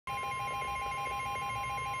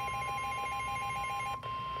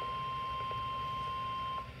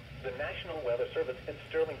National Weather Service in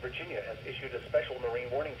Sterling, Virginia has issued a special marine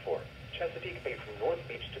warning for Chesapeake Bay from North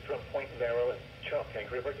Beach to Drum Point, Maryland, Choptank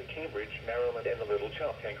River to Cambridge, Maryland, and the Little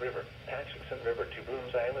Choptank River, Atchison River to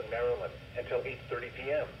Brooms Island, Maryland, until 8:30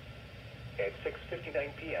 p.m. At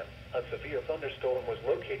 6:59 p.m., a severe thunderstorm was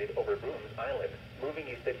located over Brooms Island, moving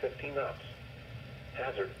east at 15 knots.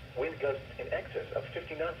 Hazard, wind gusts in excess of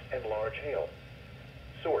 50 knots and large hail.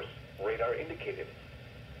 Source, radar indicated.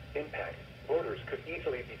 Impact, boaters could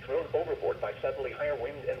easily be thrown overboard by suddenly higher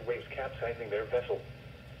wind and waves capsizing their vessel.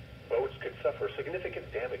 Boats could suffer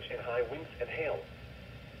significant damage in high winds and hail.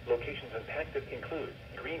 Locations impacted include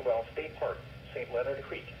Greenwell State Park, St. Leonard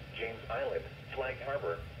Creek, James Island, Flag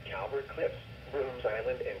Harbor, Calvert Cliffs, Brooms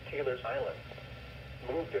Island, and Taylor's Island.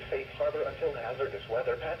 Move to safe harbor until hazardous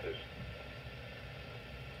weather passes.